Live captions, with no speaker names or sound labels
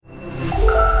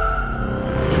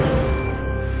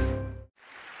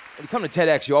come to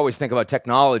TEDx, you always think about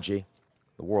technology,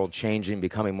 the world changing,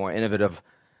 becoming more innovative.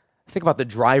 Think about the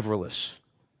driverless.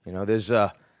 You know,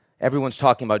 everyone's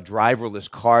talking about driverless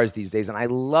cars these days, and I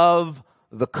love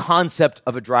the concept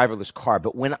of a driverless car.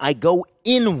 But when I go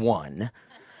in one,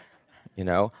 you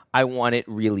know, I want it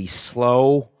really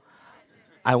slow.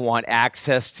 I want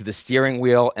access to the steering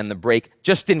wheel and the brake,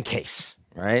 just in case,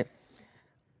 right?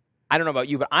 I don't know about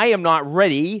you, but I am not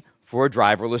ready for a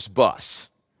driverless bus.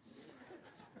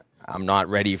 I'm not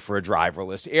ready for a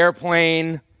driverless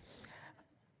airplane.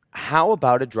 How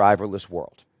about a driverless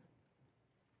world?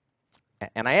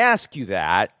 And I ask you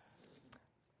that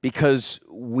because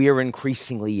we're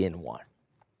increasingly in one.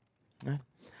 Right?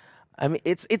 I mean,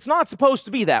 it's not supposed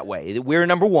to be that way. We're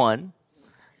number one.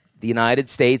 The United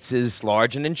States is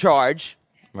large and in charge,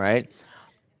 right?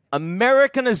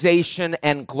 Americanization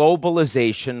and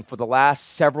globalization for the last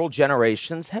several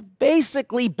generations have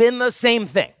basically been the same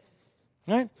thing,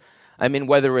 right? I mean,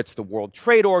 whether it's the World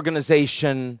Trade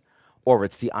Organization or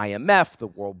it's the IMF, the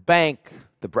World Bank,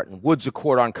 the Bretton Woods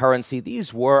Accord on currency,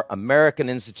 these were American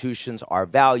institutions, our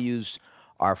values,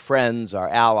 our friends, our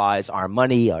allies, our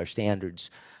money, our standards.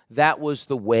 That was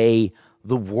the way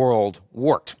the world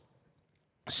worked.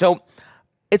 So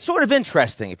it's sort of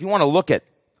interesting. If you want to look at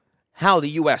how the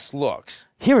U.S. looks,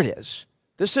 here it is.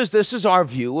 This is our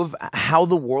view of how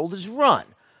the world is run.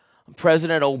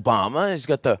 President Obama has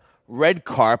got the red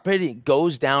carpet. He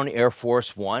goes down Air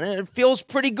Force One, and it feels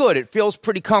pretty good. It feels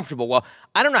pretty comfortable. Well,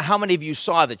 I don't know how many of you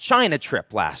saw the China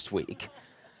trip last week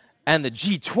and the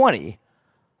G20.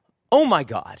 Oh, my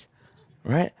God,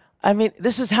 right? I mean,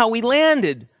 this is how we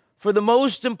landed for the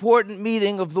most important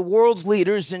meeting of the world's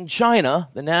leaders in China.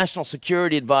 The National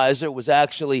Security Advisor was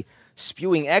actually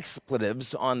spewing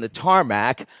expletives on the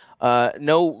tarmac.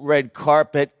 No red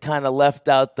carpet, kind of left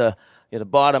out the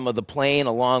bottom of the plane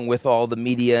along with all the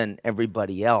media and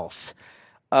everybody else.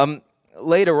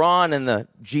 Later on in the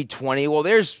G20, well,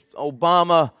 there's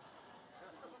Obama.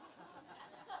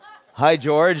 Hi,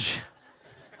 George.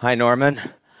 Hi, Norman.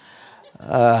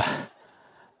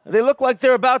 They look like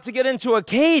they're about to get into a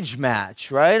cage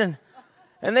match, right?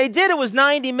 And they did. It was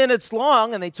 90 minutes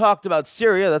long, and they talked about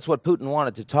Syria. That's what Putin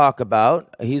wanted to talk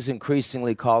about. He's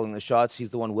increasingly calling the shots.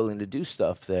 He's the one willing to do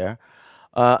stuff there.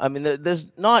 I mean, there's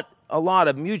not a lot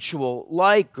of mutual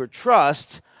like or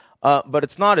trust, but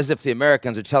it's not as if the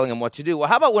Americans are telling him what to do. Well,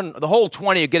 how about when the whole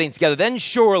 20 are getting together? Then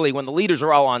surely when the leaders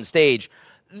are all on stage,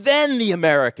 then the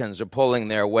Americans are pulling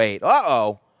their weight.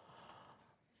 Uh-oh.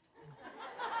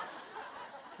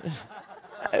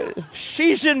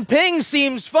 Xi Jinping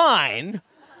seems fine.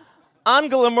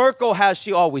 Angela Merkel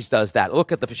she always does that.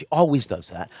 Look at she always does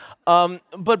that.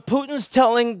 But Putin's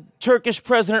telling Turkish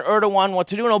President Erdogan what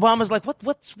to do, and Obama's like,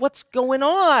 what's going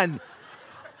on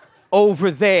over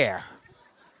there?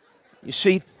 You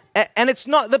see, and it's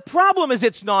not, the problem is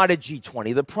it's not a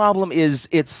G20. The problem is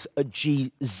it's a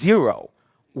G0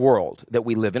 world that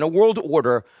we live in, a world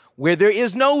order where there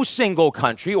is no single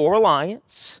country or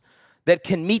alliance that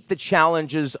can meet the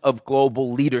challenges of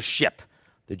global leadership.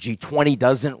 The G20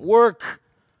 doesn't work.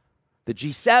 The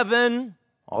G7,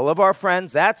 all of our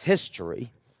friends, that's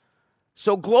history.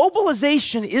 So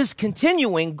globalization is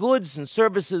continuing. Goods and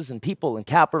services and people and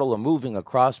capital are moving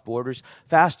across borders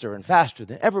faster and faster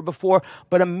than ever before,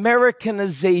 but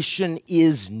Americanization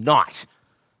is not.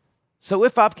 So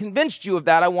if I've convinced you of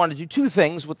that, I want to do two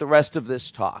things with the rest of this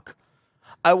talk.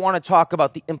 I want to talk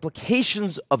about the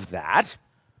implications of that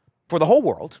for the whole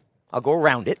world. I'll go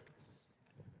around it.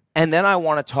 And then I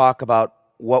want to talk about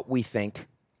what we think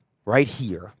right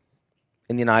here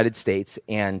in the United States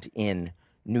and in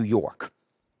New York.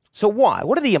 So why?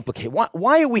 What are the implications?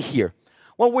 Why are we here?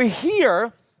 Well, we're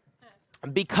here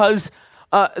because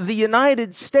the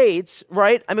United States,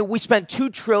 right? I mean, we spent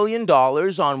 $2 trillion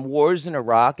on wars in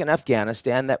Iraq and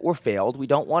Afghanistan that were failed. We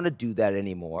don't want to do that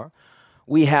anymore.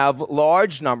 We have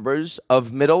large numbers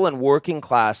of middle and working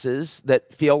classes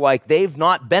that feel like they've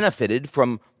not benefited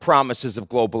from promises of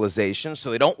globalization, so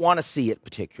they don't want to see it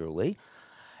particularly.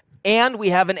 And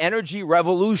we have an energy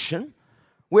revolution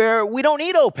where we don't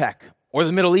need OPEC or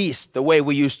the Middle East the way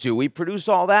we used to. We produce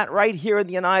all that right here in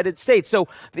the United States. So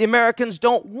the Americans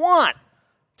don't want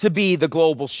to be the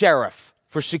global sheriff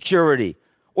for security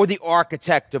or the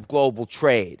architect of global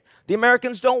trade. The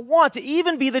Americans don't want to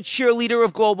even be the cheerleader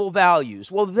of global values.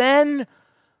 Well, then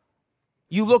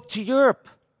you look to Europe.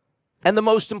 And the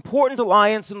most important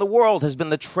alliance in the world has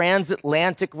been the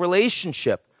transatlantic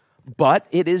relationship. But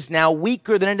it is now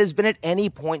weaker than it has been at any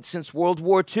point since World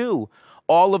War II.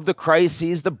 All of the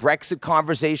crises, the Brexit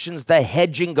conversations, the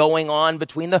hedging going on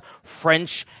between the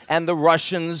French and the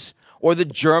Russians, or the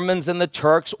Germans and the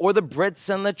Turks, or the Brits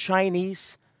and the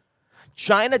Chinese.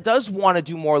 China does want to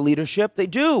do more leadership. They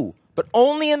do, but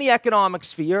only in the economic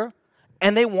sphere.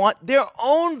 And they want their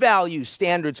own value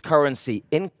standards currency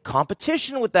in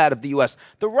competition with that of the U.S.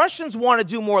 The Russians want to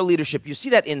do more leadership. You see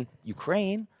that in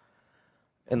Ukraine,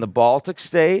 in the Baltic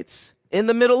states, in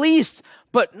the Middle East,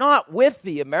 but not with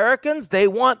the Americans. They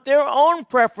want their own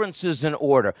preferences in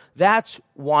order. That's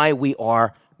why we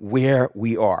are where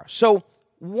we are. So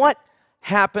what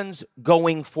happens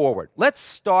going forward? Let's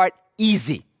start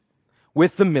easy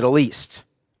with the Middle East.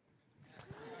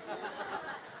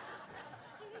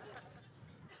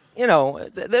 You know,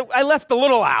 I left a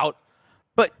little out,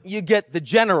 but you get the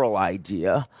general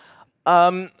idea.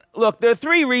 Look, there are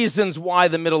three reasons why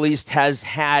the Middle East has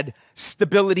had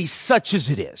stability such as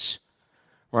it is,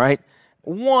 right?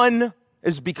 One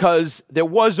is because there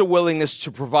was a willingness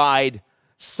to provide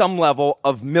some level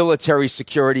of military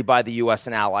security by the U.S.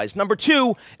 and allies. Number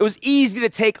two, it was easy to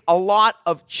take a lot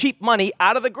of cheap money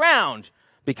out of the ground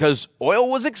because oil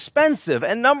was expensive.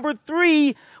 And number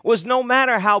three was no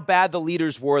matter how bad the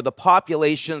leaders were, the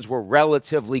populations were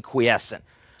relatively quiescent.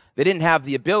 They didn't have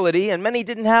the ability, and many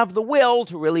didn't have the will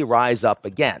to really rise up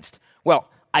against. Well,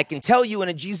 I can tell you in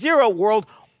a G0 world,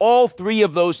 all three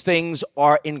of those things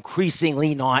are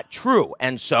increasingly not true.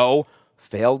 And so,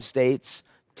 failed states,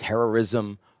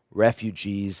 terrorism,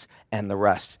 refugees, and the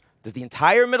rest. Does the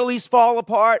entire Middle East fall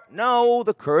apart? No,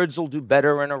 the Kurds will do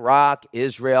better in Iraq,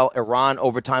 Israel, Iran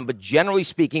over time, but generally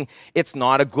speaking, it's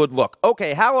not a good look.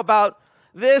 Okay, how about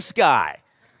this guy,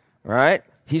 right?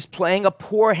 He's playing a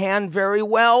poor hand very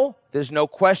well. There's no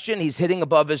question he's hitting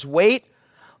above his weight.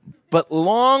 But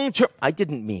long term, I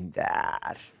didn't mean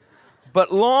that.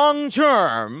 But long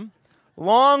term,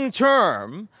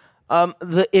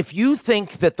 if you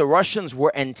think that the Russians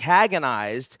were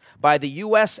antagonized by the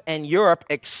U.S. and Europe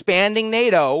expanding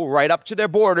NATO right up to their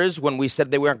borders when we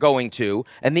said they weren't going to,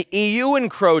 and the EU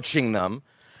encroaching them,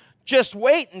 just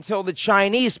wait until the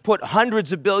Chinese put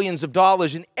hundreds of billions of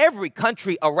dollars in every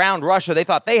country around Russia. They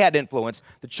thought they had influence.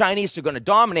 The Chinese are going to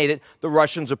dominate it. The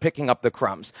Russians are picking up the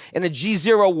crumbs. In a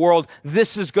G0 world,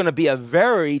 this is going to be a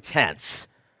very tense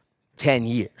 10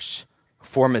 years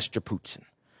for Mr. Putin.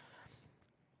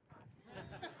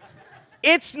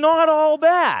 It's not all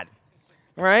bad,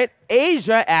 right?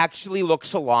 Asia actually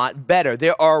looks a lot better.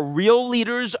 There are real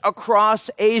leaders across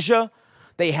Asia.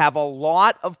 They have a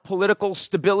lot of political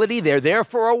stability. They're there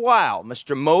for a while.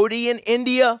 Mr. Modi in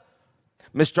India,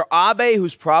 Mr. Abe,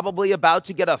 who's probably about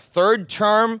to get a third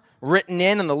term written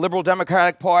in the Liberal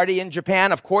Democratic Party in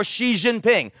Japan. Of course, Xi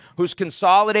Jinping, who's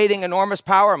consolidating enormous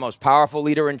power, most powerful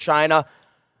leader in China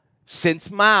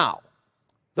since Mao.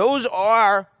 Those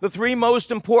are the three most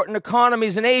important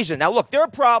economies in Asia. Now, look, there are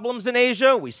problems in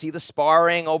Asia. We see the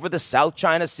sparring over the South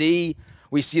China Sea.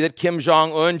 We see that Kim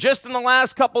Jong-un just in the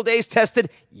last couple days tested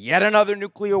yet another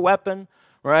nuclear weapon,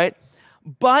 right?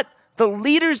 But the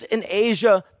leaders in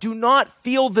Asia do not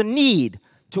feel the need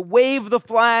to wave the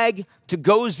flag, to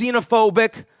go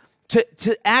xenophobic,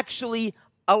 to actually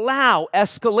allow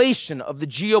escalation of the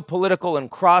geopolitical and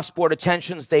cross-border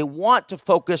tensions. They want to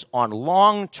focus on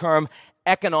long-term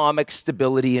economic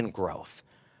stability and growth.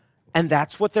 And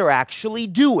that's what they're actually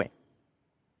doing.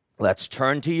 Let's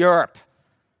turn to Europe.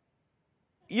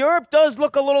 Europe does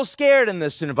look a little scared in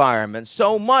this environment.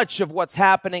 So much of what's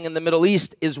happening in the Middle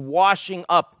East is washing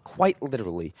up, quite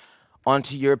literally,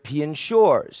 onto European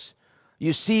shores.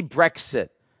 You see Brexit,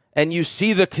 and you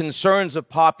see the concerns of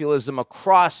populism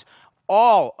across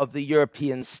all of the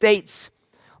European states.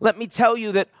 Let me tell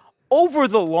you that over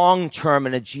the long term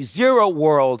in a G0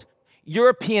 world,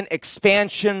 European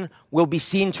expansion will be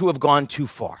seen to have gone too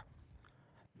far.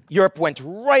 Europe went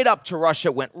right up to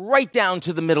Russia, went right down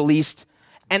to the Middle East,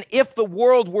 and if the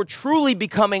world were truly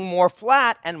becoming more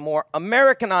flat and more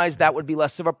Americanized, that would be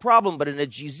less of a problem. But in a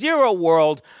G0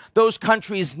 world, those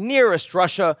countries nearest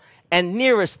Russia and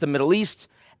nearest the Middle East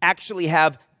actually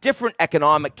have different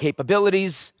economic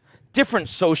capabilities, different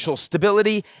social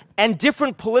stability, and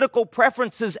different political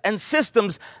preferences and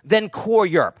systems than core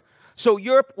Europe. So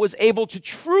Europe was able to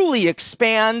truly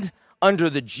expand under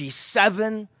the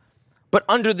G7, but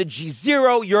under the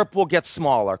G0, Europe will get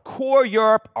smaller. Core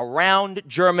Europe around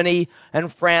Germany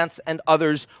and France and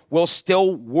others will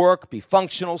still work, be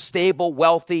functional, stable,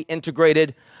 wealthy,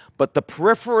 integrated, but the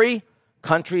periphery,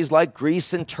 countries like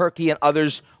Greece and Turkey and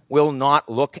others, will not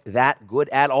look that good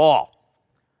at all.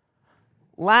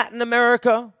 Latin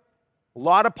America, a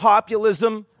lot of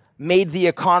populism, made the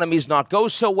economies not go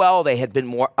so well. They had been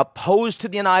more opposed to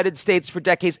the United States for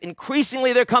decades.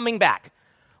 Increasingly, they're coming back.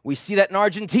 We see that in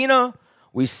Argentina.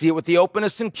 We see it with the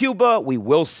openness in Cuba. We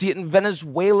will see it in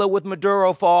Venezuela with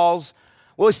Maduro falls.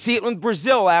 We'll see it with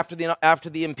Brazil after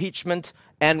the impeachment,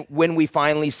 and when we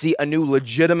finally see a new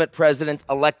legitimate president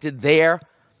elected there.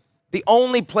 The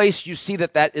only place you see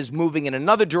that is moving in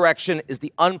another direction is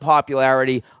the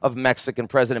unpopularity of Mexican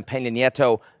President Peña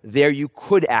Nieto. There you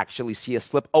could actually see a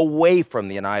slip away from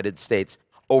the United States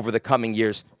over the coming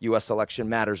years. U.S. election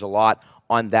matters a lot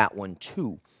on that one,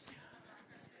 too.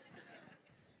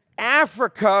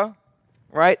 Africa,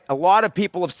 right? A lot of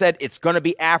people have said it's going to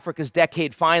be Africa's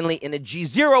decade finally. In a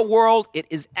G0 world, it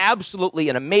is absolutely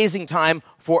an amazing time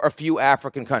for a few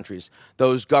African countries.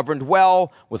 Those governed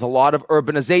well, with a lot of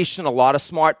urbanization, a lot of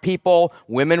smart people,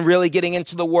 women really getting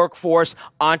into the workforce,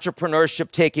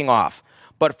 entrepreneurship taking off.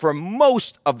 But for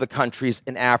most of the countries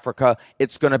in Africa,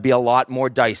 it's going to be a lot more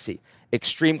dicey.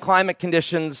 Extreme climate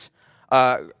conditions,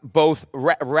 both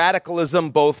radicalism,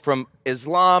 both from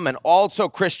Islam and also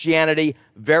Christianity,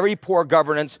 very poor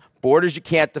governance, borders you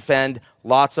can't defend,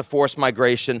 lots of forced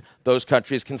migration. Those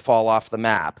countries can fall off the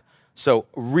map. So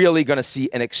really going to see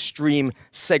an extreme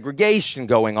segregation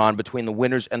going on between the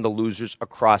winners and the losers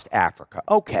across Africa.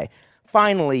 Okay,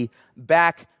 finally,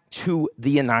 back to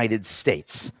the United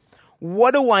States.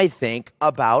 What do I think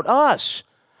about us?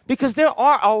 Because there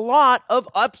are a lot of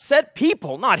upset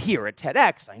people, not here at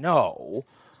TEDx, I know,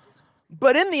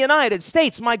 but in the United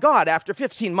States, my God, after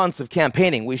 15 months of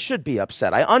campaigning, we should be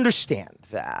upset. I understand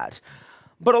that.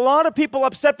 But a lot of people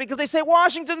upset because they say,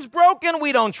 Washington's broken,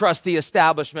 we don't trust the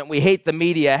establishment, we hate the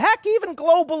media, heck, even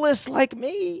globalists like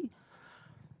me,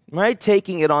 right?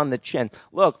 Taking it on the chin.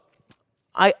 Look,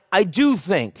 I do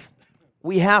think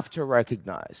we have to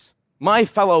recognize, my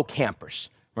fellow campers,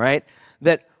 right,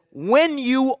 that when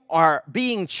you are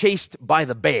being chased by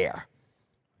the bear,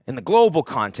 in the global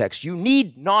context, you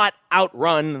need not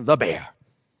outrun the bear.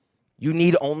 You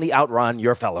need only outrun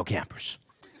your fellow campers.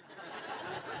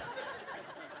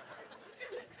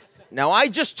 Now, I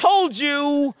just told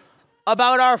you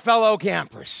about our fellow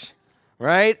campers,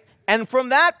 right? And from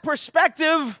that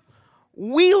perspective,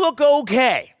 we look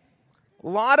okay. A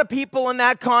lot of people in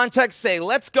that context say,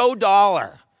 let's go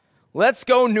dollar. Let's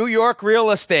go New York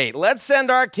real estate. Let's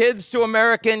send our kids to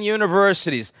American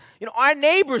universities. You know, our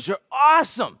neighbors are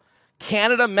awesome.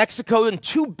 Canada, Mexico, and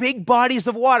two big bodies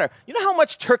of water. You know how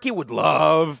much Turkey would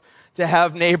love to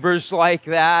have neighbors like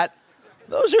that?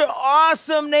 Those are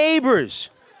awesome neighbors.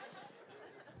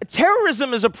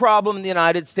 Terrorism is a problem in the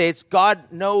United States. God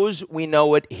knows we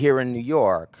know it here in New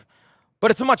York. But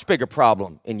it's a much bigger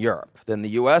problem in Europe than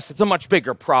the U.S. It's a much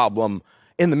bigger problem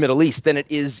in the Middle East than it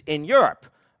is in Europe.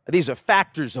 These are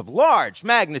factors of large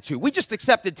magnitude. We just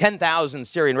accepted 10,000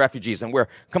 Syrian refugees, and we're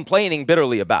complaining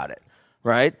bitterly about it,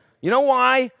 right? You know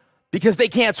why? Because they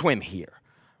can't swim here,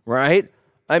 right?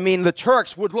 I mean, the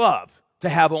Turks would love to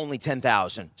have only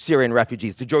 10,000 Syrian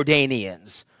refugees, the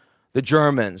Jordanians, the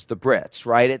Germans, the Brits,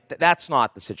 right? That's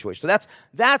not the situation. So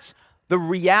that's the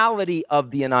reality of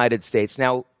the United States.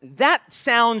 Now, that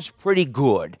sounds pretty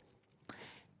good.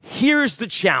 Here's the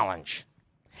challenge.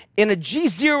 In a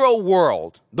G0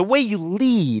 world, the way you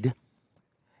lead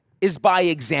is by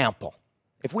example.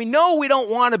 If we know we don't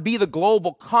want to be the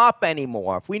global cop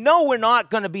anymore, if we know we're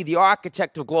not going to be the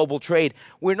architect of global trade,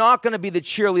 we're not going to be the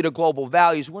cheerleader of global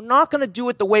values, we're not going to do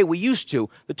it the way we used to,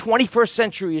 the 21st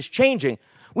century is changing,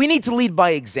 we need to lead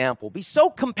by example. Be so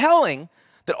compelling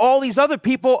that all these other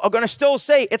people are going to still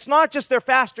say, it's not just they're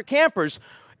faster campers.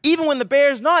 Even when the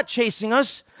bear's not chasing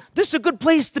us, this is a good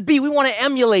place to be. We want to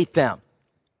emulate them.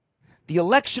 The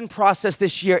election process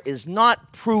this year is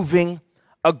not proving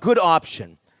a good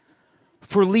option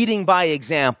for leading by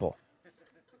example.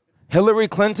 Hillary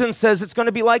Clinton says it's going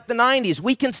to be like the 90s.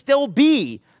 We can still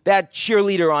be that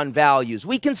cheerleader on values.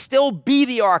 We can still be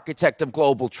the architect of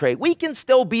global trade. We can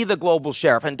still be the global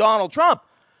sheriff. And Donald Trump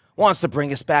wants to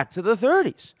bring us back to the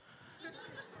 30s.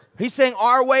 He's saying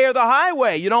our way or the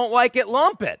highway. You don't like it,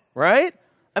 lump it, right?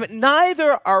 I mean,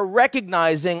 neither are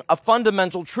recognizing a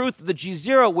fundamental truth of the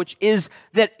G0, which is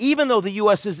that even though the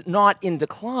U.S. is not in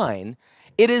decline,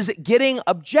 it is getting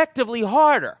objectively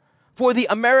harder for the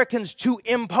Americans to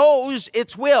impose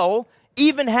its will,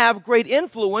 even have great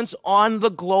influence on the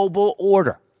global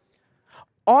order.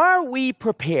 Are we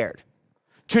prepared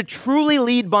to truly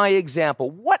lead by example?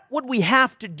 What would we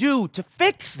have to do to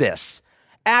fix this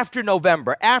after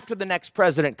November, after the next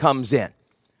president comes in?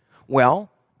 Well,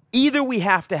 either we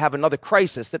have to have another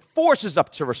crisis that forces us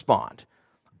to respond.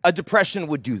 A depression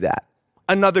would do that.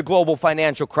 Another global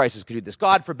financial crisis could do this.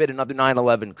 God forbid another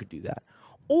 9/11 could do that.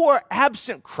 Or,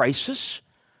 absent crisis,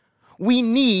 we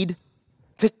need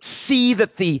to see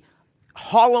that the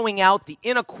hollowing out, the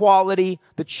inequality,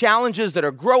 the challenges that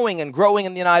are growing and growing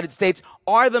in the United States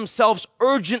are themselves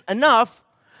urgent enough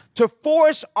to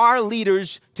force our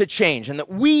leaders to change, and that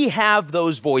we have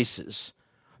those voices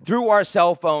through our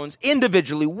cell phones.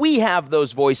 Individually, we have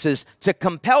those voices to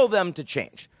compel them to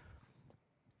change.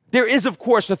 There is, of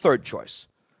course, a third choice,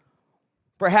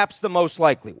 perhaps the most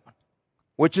likely one,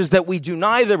 which is that we do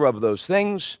neither of those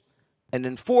things, and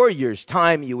in 4 years'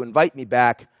 time, you invite me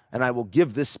back, and I will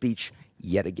give this speech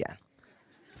yet again.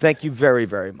 Thank you very,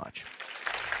 very much.